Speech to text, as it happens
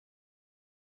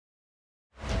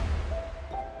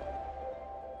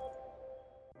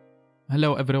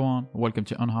Hello everyone, welcome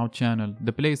to OnHow channel,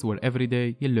 the place where every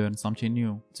day you learn something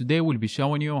new. Today we'll be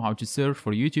showing you how to search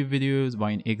for YouTube videos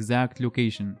by an exact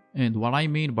location. And what I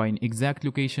mean by an exact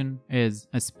location is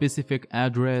a specific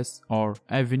address or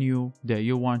avenue that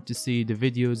you want to see the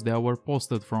videos that were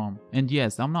posted from. And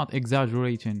yes, I'm not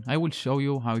exaggerating, I will show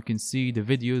you how you can see the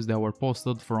videos that were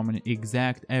posted from an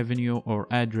exact avenue or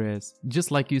address. Just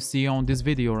like you see on this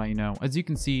video right now. As you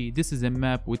can see, this is a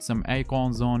map with some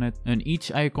icons on it, and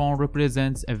each icon represents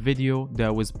a video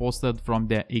that was posted from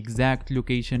the exact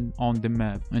location on the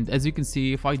map. And as you can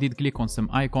see, if I did click on some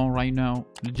icon right now,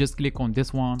 just click on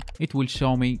this one, it will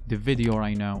show me the video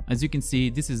right now. As you can see,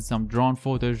 this is some drone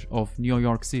footage of New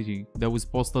York City that was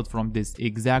posted from this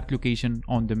exact location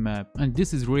on the map. And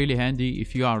this is really handy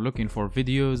if you are looking for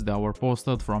videos that were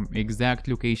posted from exact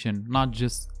location, not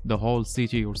just the whole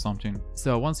city or something.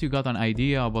 So once you got an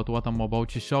idea about what I'm about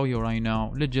to show you right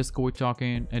now, let's just quit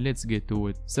talking and let's get to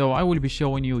it. So I will be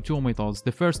showing you two methods.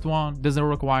 The first one doesn't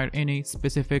require any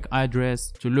specific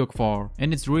address to look for,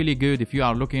 and it's really good if you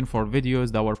are looking for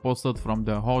videos that were posted from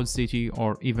the whole city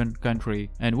or even country.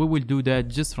 And we will do that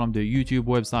just from the YouTube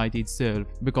website itself,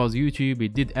 because YouTube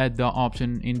it did add the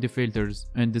option in the filters.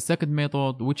 And the second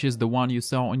method, which is the one you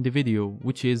saw in the video,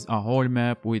 which is a whole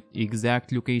map with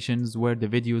exact locations where the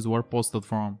videos were posted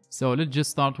from. So let's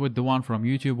just start with the one from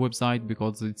YouTube website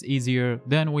because it's easier,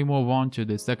 then we move on to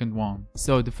the second one.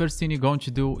 So the first thing you're going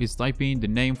to do is type in the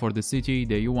name for the city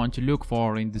that you want to look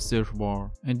for in the search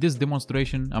bar. In this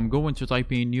demonstration, I'm going to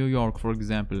type in New York for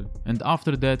example, and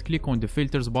after that click on the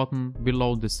filters button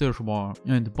below the search bar,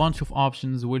 and a bunch of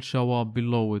options will show up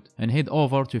below it, and head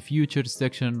over to features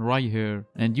section right here,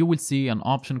 and you will see an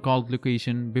option called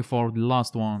location before the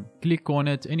last one. Click on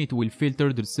it and it will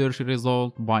filter the search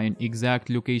result by an exact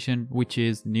location, which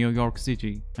is New York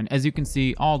City. And as you can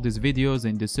see, all these videos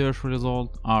in the search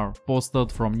result are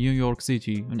posted from New York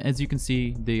City, and as you can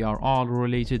see, they are all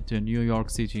related to New York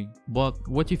City. But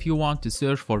what if you want to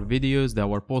search for videos that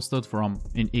were posted from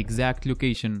an exact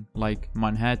location like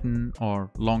Manhattan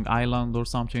or Long Island or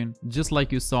something, just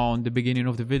like you saw in the beginning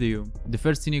of the video? The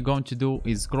first thing you're going to do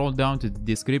is scroll down to the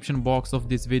description box of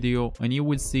this video, and you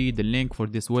will see the link for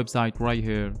this website right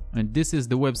here. And this is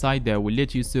the website that will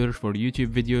let you search for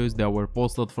YouTube videos that were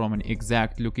posted from an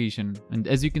exact location. And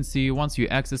as you can see, once you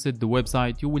access the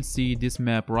website, you will see this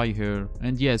map right here.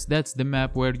 And yes, that's the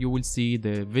map where you will see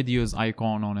the videos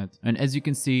icon on it. And as you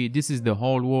can see, this is the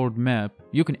whole world map.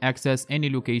 You can access any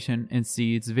location and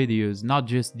see its videos, not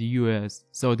just the US.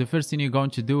 So the first thing you're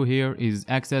going to do here is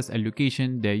access a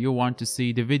location that you want to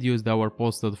see the videos that were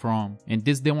posted from. In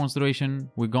this demonstration,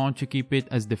 we're going to keep it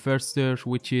as the first search,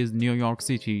 which is New York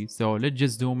City. So let's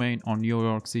just zoom in on New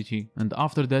York City, and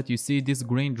after that you see this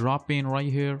green drop pin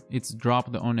right here. It's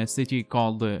dropped on a city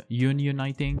called Union,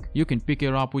 I think. You can pick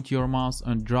it up with your mouse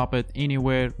and drop it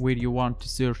anywhere where you want to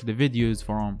search the videos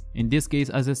from. In this case,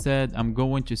 as I said, I'm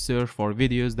going to search for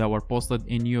videos that were posted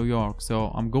in New York,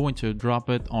 so I'm going to drop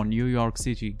it on New York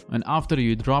City. And after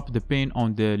you drop the pin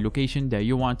on the location that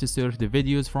you want to search the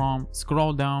videos from,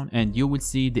 scroll down and you will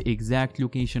see the exact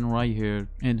location right here,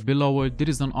 and below it there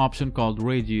is an option called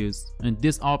radius, and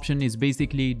this option is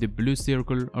basically the blue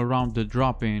circle around the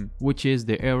drop in, which is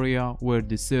the area where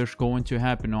the search going to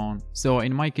happen on. So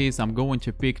in my case, I'm going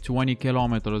to pick 20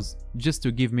 kilometers just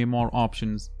to give me more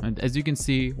options. And as you can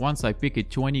see, once I pick it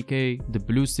 20k, the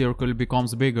blue circle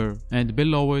becomes bigger, and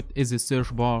below it is a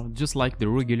search bar just like the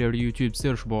regular YouTube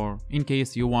search bar, in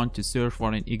case you want to search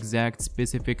for an exact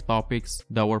specific topics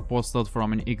that were posted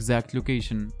from an exact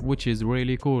location, which is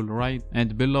really cool, right?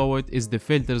 And below it is the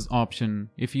filters option,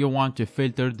 if you want to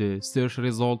filter the search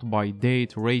result by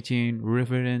date, rating,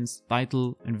 reference,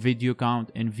 title, and video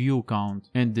count and view count,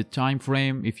 and the time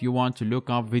frame if you want to look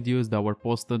up videos that were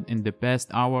posted in the past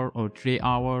hour or 3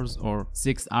 hours or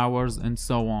 6 hours and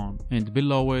so on. And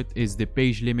below it is the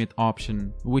page limit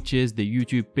option, which is the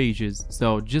YouTube pages.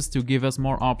 So just to give us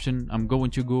more option, I'm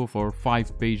going to go for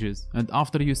 5 pages. And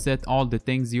after you set all the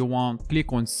things you want,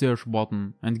 click on search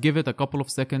button and give it a couple of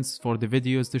seconds for the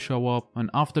videos to show up. And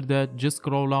after that, just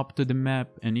scroll up to the map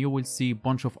and you will see a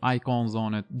bunch of icons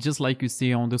on it, just like you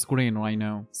see on the screen right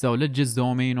now. So let's just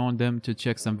zoom in on them to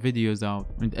check some videos out.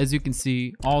 And as you can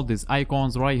see, all these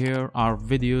icons right here are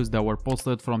videos that were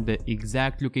posted from the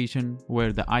exact location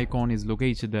where the icon is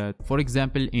located at. For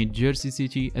example, in Jersey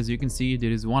City, as you can see,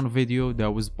 there is one video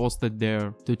that was posted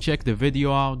there. To check the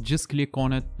video out, just click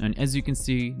on it, and as you can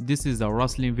see, this is a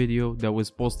wrestling video that was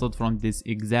posted from this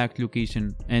exact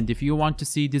location. And if you want to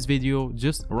see this video,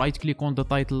 just right click on the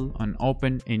title and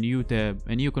open a new new tab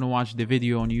and you can watch the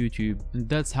video on YouTube. And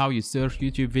that's how you search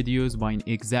YouTube videos by an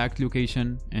exact location,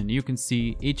 and you can see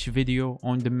each video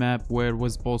on the map where it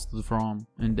was posted from.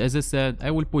 And as I said,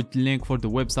 I will put link for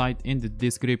the website in the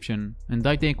description. And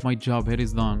I think my job here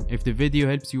is done. If the video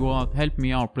helps you out, help me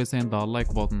out pressing the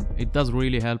like button. It does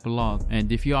really help a lot.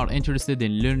 And if you are interested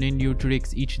in learning new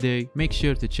tricks each day, make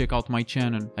sure to check out my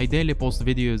channel. I daily post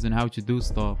videos on how to do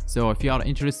stuff. So if you are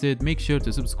interested, make sure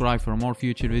to subscribe for more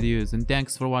future videos. And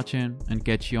thanks for watching, and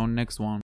catch you on next one.